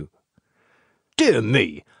statue. "Dear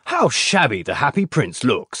me, how shabby the happy prince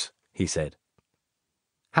looks," he said.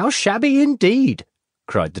 "How shabby indeed,"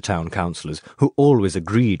 cried the town councillors, who always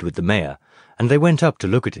agreed with the mayor, and they went up to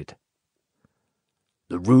look at it.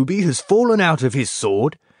 "The ruby has fallen out of his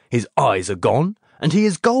sword, his eyes are gone, and he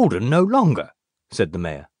is golden no longer," said the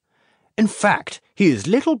mayor. "In fact, he is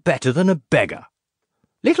little better than a beggar."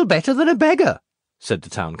 "Little better than a beggar," said the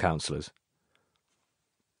town councillors.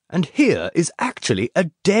 "And here is actually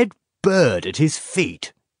a dead bird at his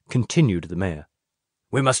feet," continued the mayor.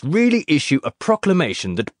 "We must really issue a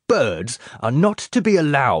proclamation that birds are not to be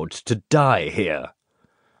allowed to die here."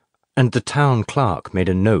 And the town clerk made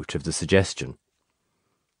a note of the suggestion.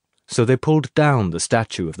 So they pulled down the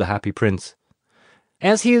statue of the happy prince.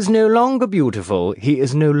 "As he is no longer beautiful, he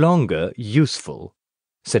is no longer useful,"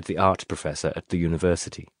 said the art professor at the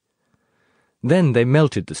university. Then they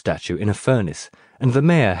melted the statue in a furnace, and the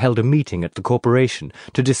mayor held a meeting at the corporation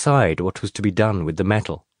to decide what was to be done with the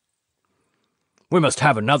metal. "We must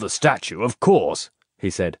have another statue, of course,"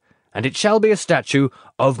 he said, "and it shall be a statue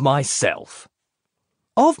of myself."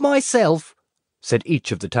 "Of myself?" said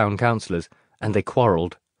each of the town councillors, and they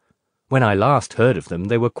quarrelled. When I last heard of them,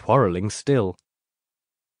 they were quarrelling still.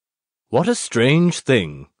 "What a strange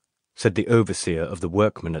thing," said the overseer of the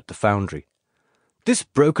workmen at the foundry. "This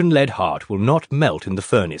broken lead heart will not melt in the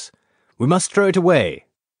furnace. We must throw it away."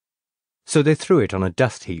 So they threw it on a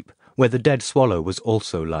dust heap, where the dead swallow was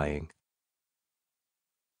also lying.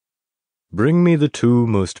 "Bring me the two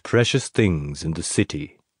most precious things in the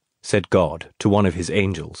city," said God to one of his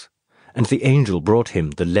angels, and the angel brought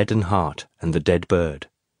him the leaden heart and the dead bird.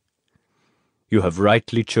 "You have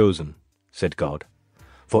rightly chosen," said God,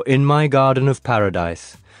 "for in my garden of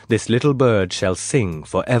paradise this little bird shall sing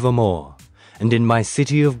for evermore, and in my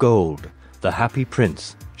city of gold the happy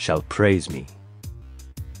prince shall praise me."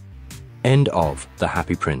 End of The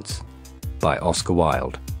Happy Prince by Oscar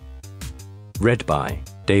Wilde. Read by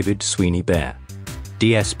David Sweeney-Bear,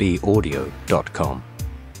 dsbaudio.com.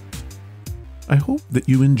 I hope that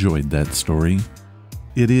you enjoyed that story.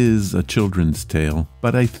 It is a children's tale,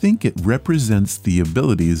 but I think it represents the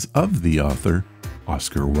abilities of the author,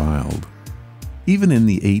 Oscar Wilde. Even in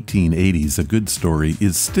the 1880s, a good story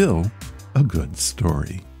is still a good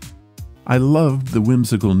story. I loved the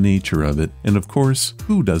whimsical nature of it, and of course,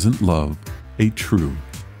 who doesn't love a true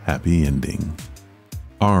happy ending?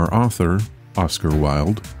 Our author, Oscar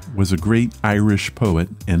Wilde, was a great Irish poet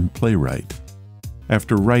and playwright.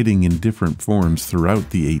 After writing in different forms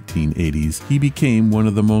throughout the 1880s, he became one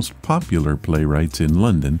of the most popular playwrights in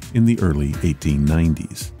London in the early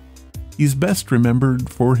 1890s. He's best remembered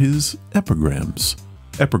for his epigrams.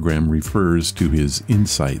 Epigram refers to his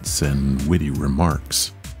insights and witty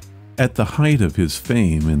remarks. At the height of his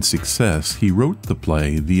fame and success, he wrote the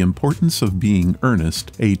play The Importance of Being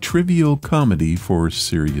Earnest, a trivial comedy for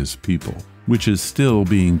serious people, which is still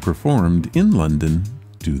being performed in London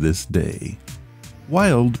to this day.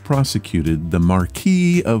 Wilde prosecuted the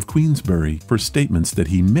Marquis of Queensberry for statements that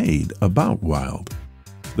he made about Wilde.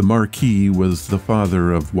 The Marquis was the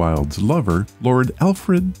father of Wilde's lover, Lord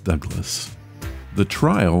Alfred Douglas. The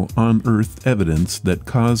trial unearthed evidence that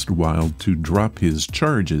caused Wilde to drop his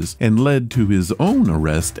charges and led to his own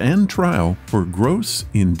arrest and trial for gross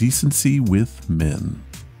indecency with men.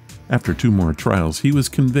 After 2 more trials, he was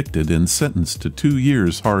convicted and sentenced to 2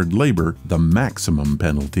 years hard labor, the maximum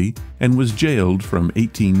penalty, and was jailed from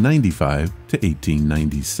 1895 to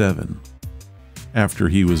 1897. After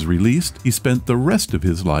he was released, he spent the rest of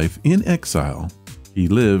his life in exile. He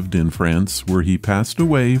lived in France, where he passed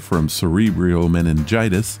away from cerebral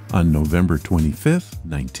meningitis on November 25,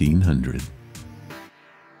 1900.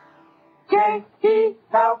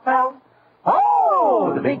 J-E-L-L.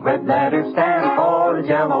 Oh, the big red letters stand for the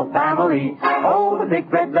Jell-O family. Oh, the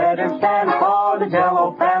big red letters stand for the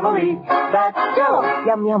Jell-O family. That's Jell-O.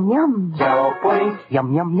 Yum, yum, yum. Jell-O pudding.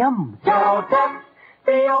 Yum, yum, yum. Jell-O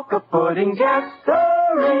tapioca pudding. Yes,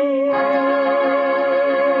 sirree.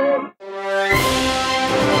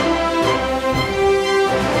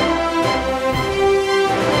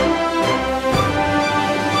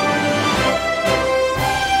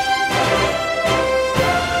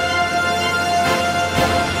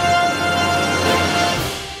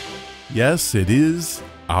 Yes, it is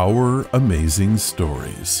Our Amazing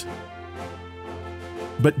Stories.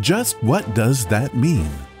 But just what does that mean?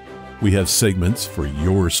 We have segments for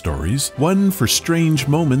your stories, one for strange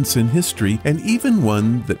moments in history, and even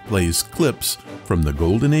one that plays clips from the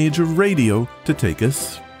golden age of radio to take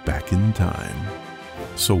us back in time.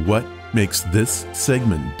 So what makes this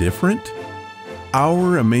segment different?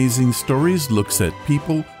 Our Amazing Stories looks at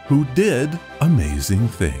people who did amazing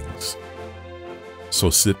things. So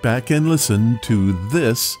sit back and listen to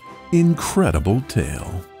this incredible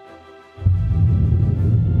tale.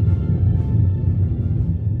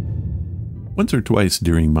 Once or twice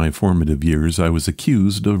during my formative years, I was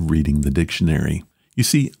accused of reading the dictionary. You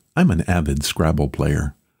see, I'm an avid Scrabble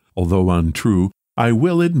player. Although untrue, I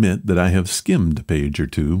will admit that I have skimmed a page or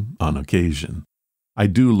two on occasion. I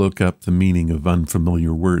do look up the meaning of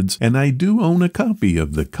unfamiliar words, and I do own a copy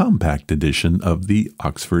of the compact edition of the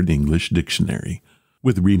Oxford English Dictionary.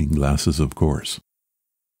 With reading glasses, of course.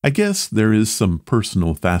 I guess there is some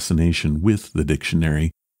personal fascination with the dictionary,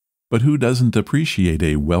 but who doesn't appreciate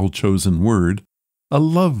a well-chosen word, a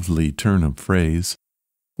lovely turn of phrase,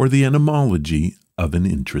 or the etymology of an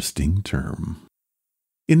interesting term?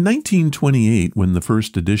 In 1928, when the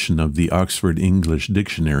first edition of the Oxford English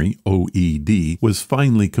Dictionary, OED, was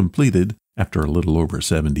finally completed, after a little over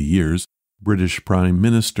 70 years, British Prime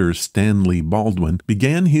Minister Stanley Baldwin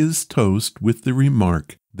began his toast with the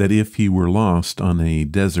remark that if he were lost on a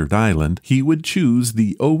desert island, he would choose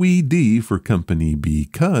the OED for company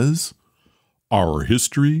because our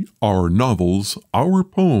history, our novels, our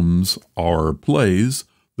poems, our plays,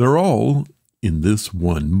 they're all in this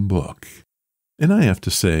one book. And I have to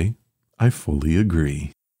say, I fully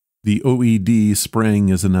agree. The OED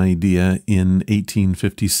sprang as an idea in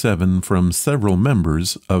 1857 from several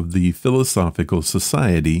members of the Philosophical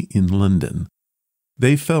Society in London.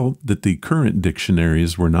 They felt that the current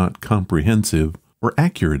dictionaries were not comprehensive or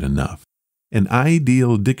accurate enough. An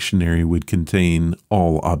ideal dictionary would contain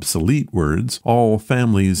all obsolete words, all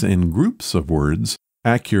families and groups of words,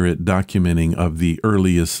 accurate documenting of the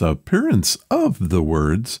earliest appearance of the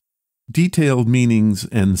words, detailed meanings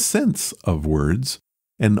and sense of words,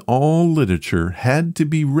 and all literature had to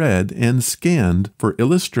be read and scanned for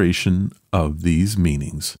illustration of these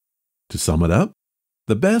meanings. To sum it up,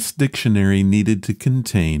 the best dictionary needed to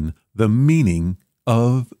contain the meaning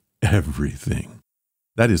of everything.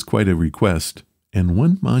 That is quite a request and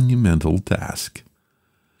one monumental task.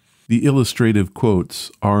 The illustrative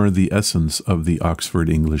quotes are the essence of the Oxford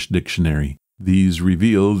English Dictionary. These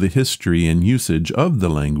reveal the history and usage of the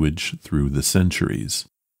language through the centuries.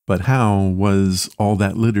 But how was all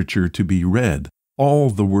that literature to be read, all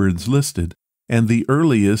the words listed, and the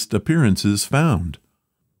earliest appearances found?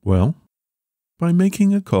 Well, by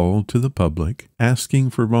making a call to the public, asking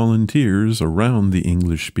for volunteers around the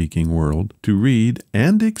English-speaking world to read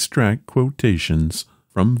and extract quotations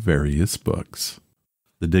from various books.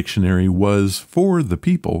 The dictionary was for the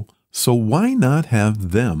people, so why not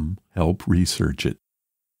have them help research it?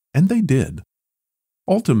 And they did.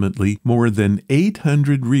 Ultimately, more than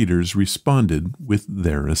 800 readers responded with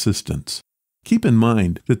their assistance. Keep in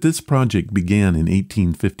mind that this project began in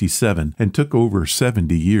 1857 and took over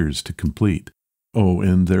 70 years to complete. Oh,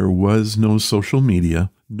 and there was no social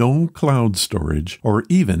media, no cloud storage, or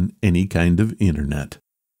even any kind of internet.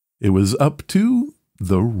 It was up to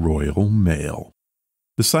the Royal Mail.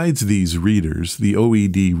 Besides these readers, the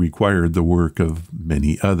OED required the work of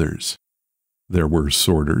many others. There were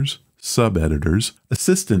sorters, sub-editors,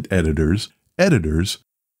 assistant editors, editors,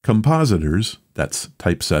 compositors, that's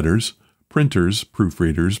typesetters, printers,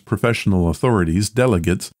 proofreaders, professional authorities,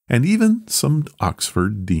 delegates, and even some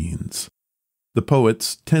Oxford deans. The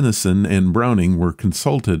poets Tennyson and Browning were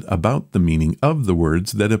consulted about the meaning of the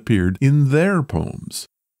words that appeared in their poems.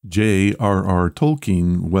 J.R.R.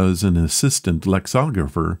 Tolkien was an assistant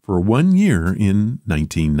lexicographer for 1 year in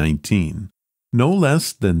 1919. No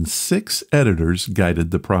less than 6 editors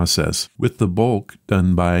guided the process, with the bulk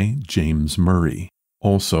done by James Murray.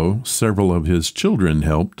 Also, several of his children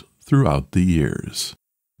helped throughout the years.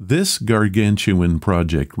 This gargantuan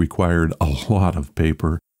project required a lot of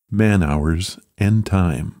paper, man-hours, and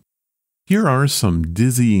time. Here are some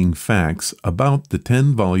dizzying facts about the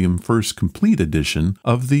 10-volume first complete edition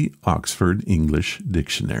of the Oxford English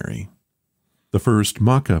Dictionary. The first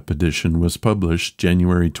mock-up edition was published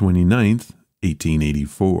January 29th,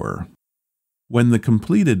 1884. When the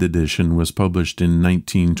completed edition was published in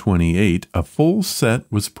 1928, a full set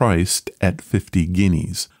was priced at 50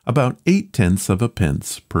 guineas, about 0.8 of a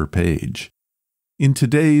pence per page. In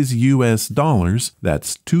today's U.S. dollars,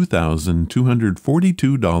 that's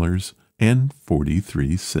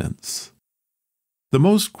 $2,242.43. The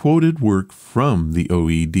most quoted work from the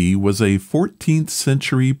OED was a 14th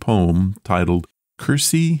century poem titled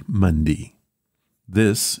Cursi Mundi.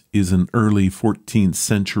 This is an early 14th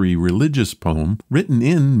century religious poem written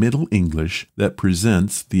in Middle English that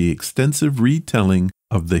presents the extensive retelling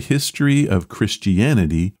of the history of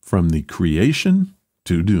Christianity from the creation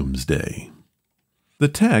to doomsday. The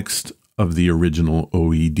text of the original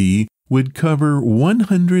OED would cover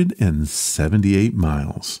 178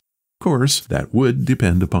 miles. Of course, that would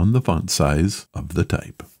depend upon the font size of the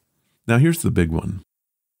type. Now here's the big one.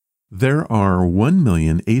 There are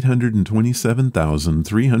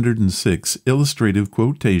 1,827,306 illustrative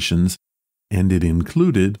quotations, and it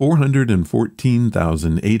included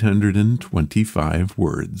 414,825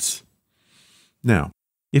 words. Now,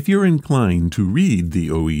 if you're inclined to read the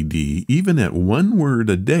OED even at 1 word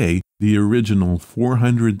a day, the original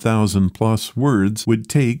 400,000 plus words would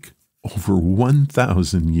take over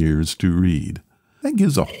 1,000 years to read. That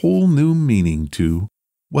gives a whole new meaning to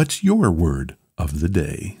what's your word of the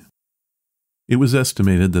day. It was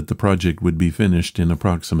estimated that the project would be finished in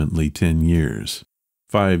approximately 10 years.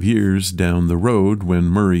 5 years down the road, when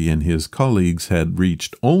Murray and his colleagues had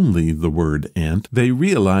reached only the word ant, they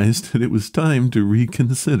realized that it was time to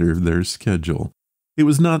reconsider their schedule. It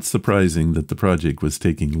was not surprising that the project was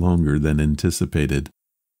taking longer than anticipated.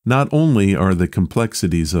 Not only are the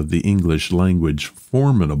complexities of the English language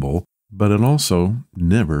formidable, but it also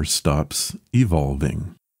never stops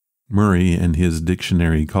evolving. Murray and his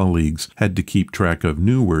dictionary colleagues had to keep track of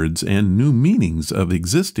new words and new meanings of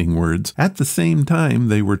existing words at the same time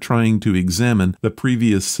they were trying to examine the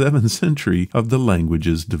previous 7th century of the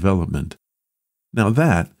language's development. Now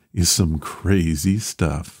that is some crazy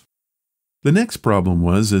stuff. The next problem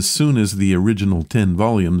was, as soon as the original 10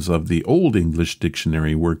 volumes of the Old English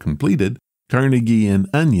Dictionary were completed, Carnegie and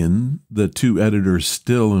Onion, the two editors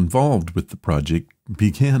still involved with the project,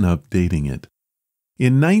 began updating it.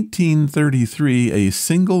 In 1933, a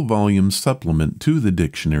single-volume supplement to the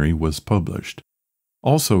dictionary was published.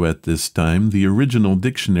 Also at this time, the original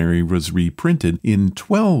dictionary was reprinted in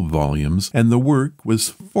 12 volumes, and the work was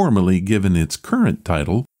formally given its current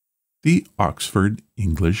title, the Oxford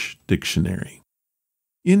English Dictionary.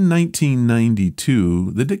 In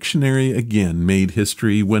 1992, the dictionary again made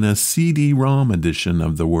history when a CD-ROM edition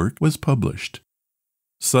of the work was published.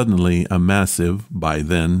 Suddenly, a massive, by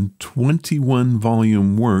then,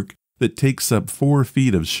 21-volume work that takes up 4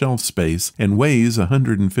 feet of shelf space and weighs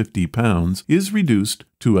 150 pounds is reduced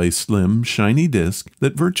to a slim, shiny disc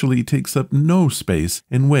that virtually takes up no space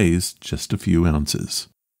and weighs just a few ounces.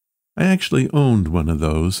 I actually owned one of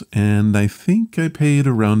those, and I think I paid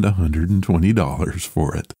around $120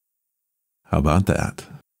 for it. How about that?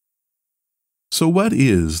 So what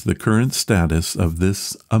is the current status of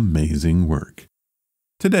this amazing work?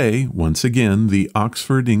 Today, once again, the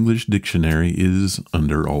Oxford English Dictionary is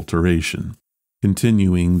under alteration.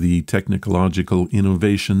 Continuing the technological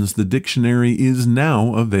innovations, the dictionary is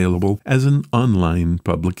now available as an online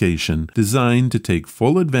publication designed to take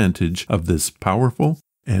full advantage of this powerful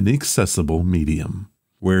and accessible medium.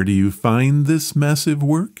 Where do you find this massive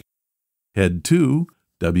work? Head to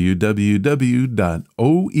www.oed.com.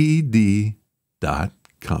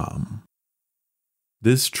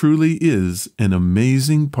 This truly is an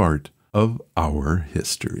amazing part of our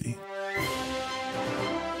history.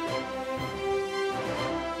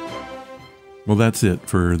 Well, that's it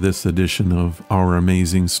for this edition of Our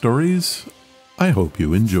Amazing Stories. I hope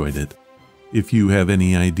you enjoyed it. If you have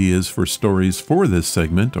any ideas for stories for this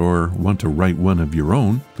segment or want to write one of your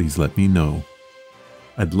own, please let me know.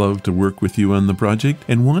 I'd love to work with you on the project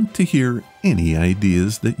and want to hear any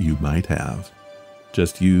ideas that you might have.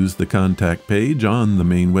 Just use the contact page on the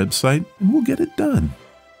main website and we'll get it done.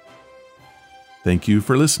 Thank you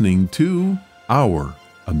for listening to Our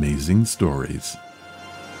Amazing Stories.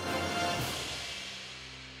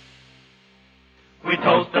 We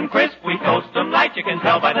toast them crisp, we toast them light, you can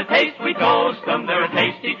tell by the taste. We toast them, they're a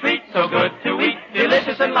tasty treat, so good to eat,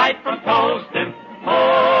 delicious and light from toasting.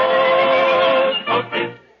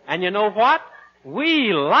 Toasting. And you know what?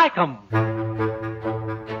 We like 'em.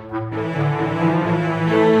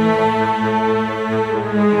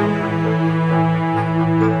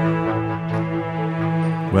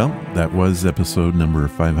 Well, that was episode number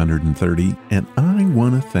 530, and I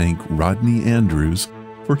want to thank Rodney Andrews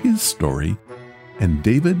for his story and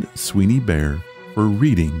David Sweeney-Bear for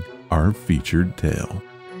reading our featured tale.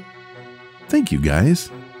 Thank you, guys.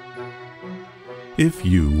 If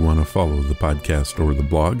you want to follow the podcast or the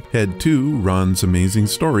blog, head to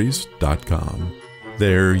ronsamazingstories.com.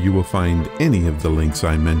 There you will find any of the links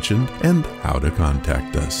I mentioned and how to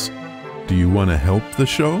contact us. Do you want to help the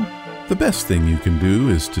show? The best thing you can do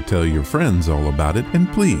is to tell your friends all about it,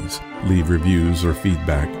 and please leave reviews or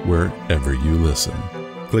feedback wherever you listen.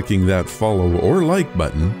 Clicking that follow or like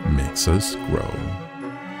button makes us grow.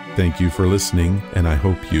 Thank you for listening, and I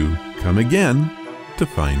hope you come again to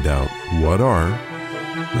find out what are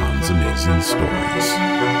Ron's Amazing Stories.